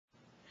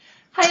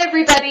Hi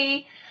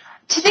everybody.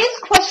 Today's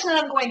question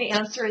that I'm going to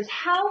answer is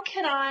how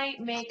can I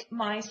make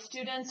my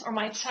students or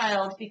my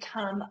child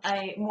become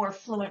a more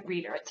fluent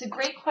reader? It's a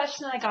great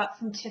question I got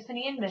from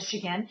Tiffany in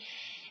Michigan,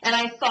 and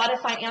I thought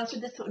if I answered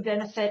this it would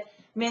benefit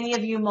many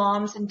of you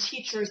moms and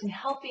teachers in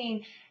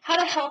helping how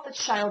to help a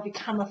child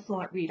become a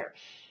fluent reader.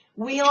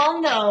 We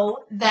all know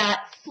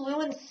that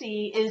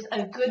fluency is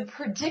a good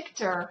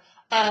predictor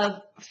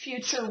of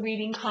future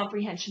reading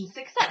comprehension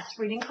success.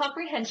 Reading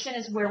comprehension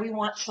is where we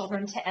want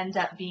children to end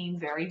up being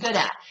very good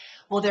at.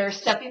 Well, there are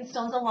stepping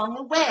stones along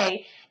the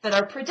way that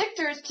are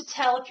predictors to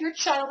tell if your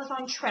child is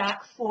on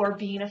track for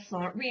being a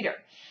fluent reader.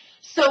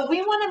 So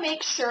we want to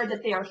make sure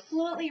that they are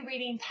fluently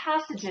reading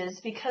passages,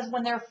 because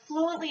when they're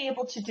fluently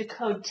able to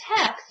decode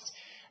text,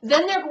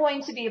 then they're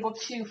going to be able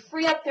to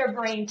free up their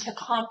brain to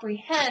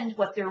comprehend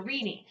what they're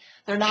reading.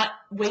 They're not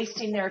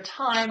wasting their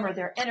time or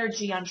their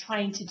energy on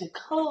trying to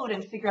decode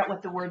and figure out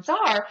what the words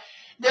are.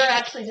 They're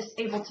actually just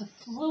able to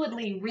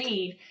fluidly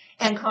read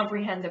and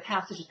comprehend the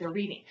passage that they're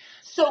reading.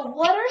 So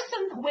what are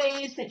some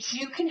ways that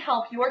you can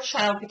help your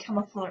child become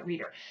a fluent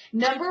reader?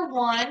 Number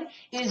one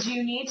is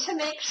you need to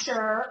make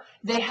sure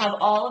they have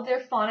all of their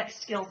phonics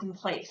skills in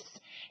place.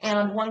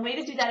 And one way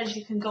to do that is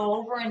you can go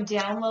over and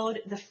download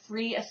the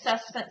free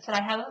assessments that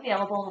I have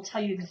available. It'll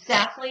tell you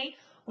exactly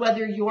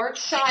whether your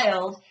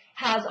child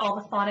has all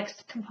the phonics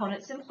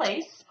components in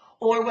place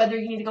or whether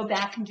you need to go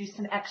back and do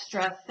some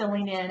extra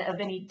filling in of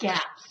any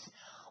gaps.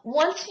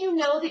 Once you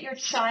know that your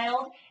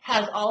child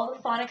has all of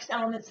the phonics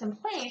elements in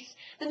place,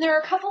 then there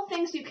are a couple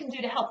things you can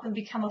do to help them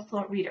become a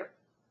fluent reader.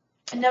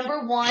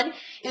 Number one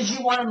is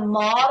you want to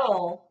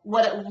model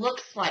what it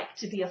looks like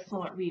to be a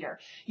fluent reader.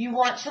 You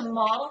want to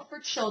model for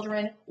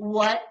children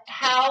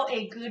how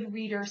a good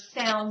reader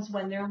sounds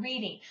when they're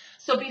reading.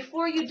 So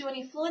before you do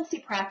any fluency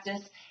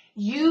practice,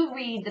 you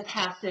read the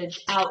passage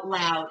out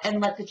loud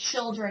and let the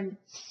children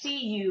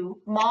see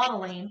you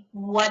modeling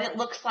what it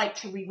looks like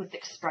to read with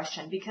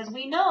expression, because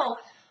we know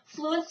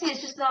fluency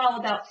is just not all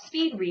about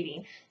speed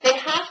reading. They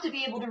have to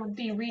be able to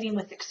be reading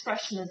with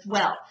expression as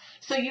well.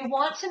 So you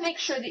want to make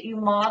sure that you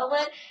model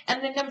it.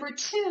 And then number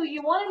two,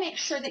 you want to make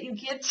sure that you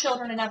give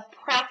children enough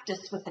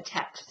practice with the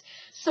text.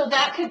 So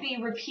that could be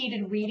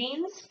repeated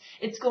readings.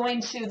 It's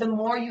going to, the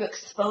more you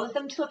expose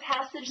them to a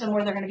passage, the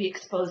more they're going to be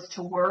exposed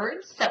to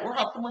words that will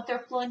help them with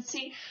their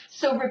fluency.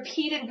 So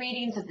repeated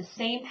readings of the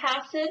same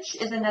passage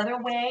is another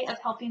way of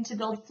helping to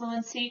build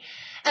fluency.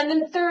 And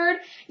then third,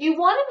 you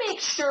want to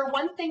make sure,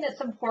 one thing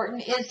that's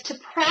important is to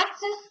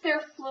practice their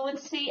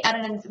fluency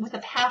with a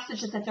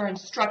passage that's at their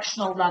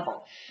instructional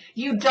level.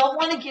 You don't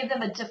want to give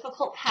them a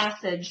difficult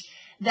passage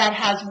that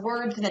has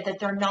words in it that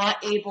they're not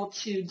able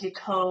to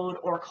decode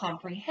or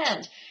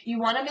comprehend. You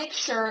want to make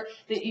sure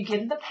that you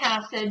give them the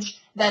passage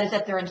that is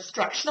at their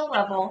instructional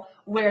level,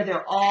 where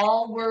they're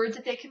all words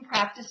that they can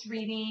practice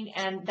reading,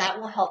 and that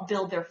will help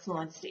build their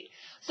fluency.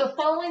 So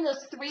following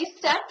those three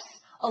steps,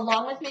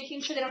 along with making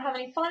sure they don't have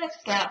any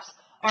phonics gaps,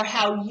 are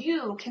how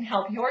you can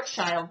help your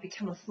child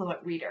become a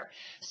fluent reader.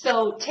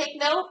 So take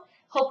note.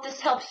 Hope this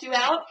helps you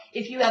out.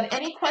 If you have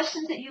any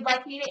questions that you'd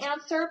like me to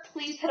answer,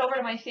 please head over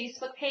to my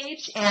Facebook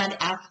page and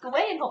ask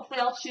away, and hopefully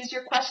I'll choose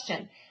your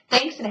question.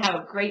 Thanks, and have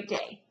a great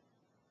day.